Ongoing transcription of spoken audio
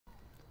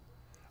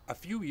A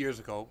few years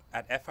ago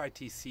at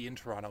FITC in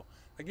Toronto,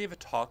 I gave a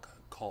talk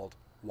called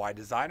Why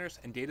Designers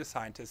and Data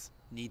Scientists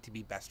Need to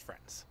Be Best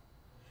Friends.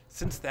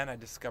 Since then, I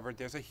discovered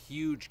there's a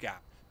huge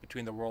gap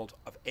between the world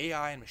of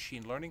AI and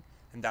machine learning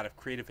and that of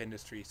creative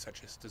industries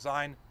such as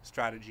design,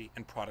 strategy,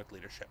 and product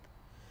leadership.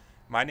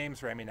 My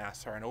name's Ramy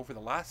Nassar, and over the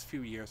last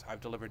few years,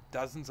 I've delivered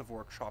dozens of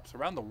workshops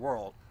around the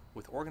world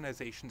with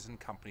organizations and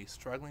companies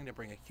struggling to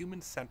bring a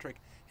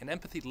human-centric and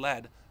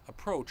empathy-led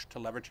approach to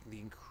leveraging the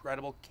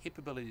incredible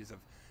capabilities of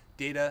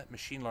data,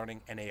 machine learning,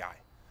 and AI.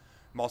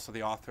 I'm also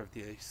the author of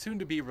the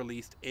soon-to-be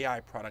released AI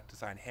Product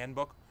Design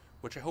Handbook,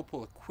 which I hope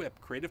will equip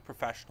creative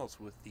professionals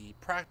with the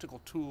practical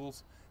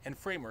tools and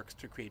frameworks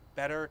to create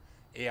better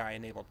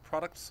AI-enabled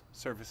products,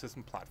 services,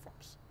 and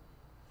platforms.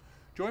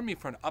 Join me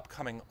for an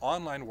upcoming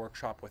online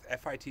workshop with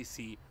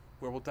FITC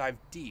where we'll dive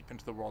deep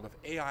into the world of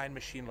AI and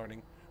machine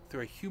learning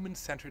through a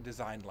human-centered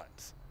design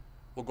lens.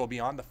 We'll go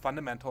beyond the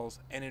fundamentals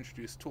and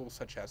introduce tools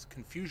such as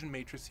confusion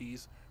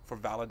matrices for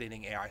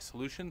validating AI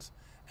solutions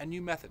and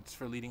new methods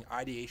for leading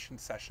ideation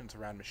sessions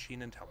around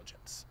machine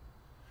intelligence.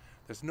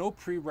 There's no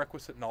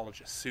prerequisite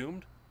knowledge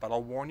assumed, but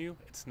I'll warn you,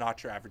 it's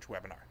not your average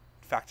webinar.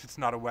 In fact, it's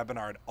not a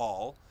webinar at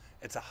all.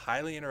 It's a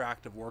highly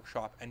interactive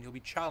workshop, and you'll be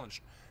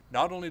challenged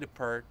not only to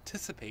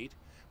participate,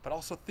 but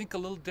also think a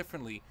little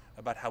differently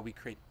about how we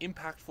create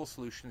impactful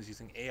solutions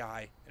using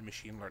AI and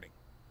machine learning.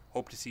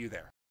 Hope to see you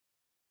there.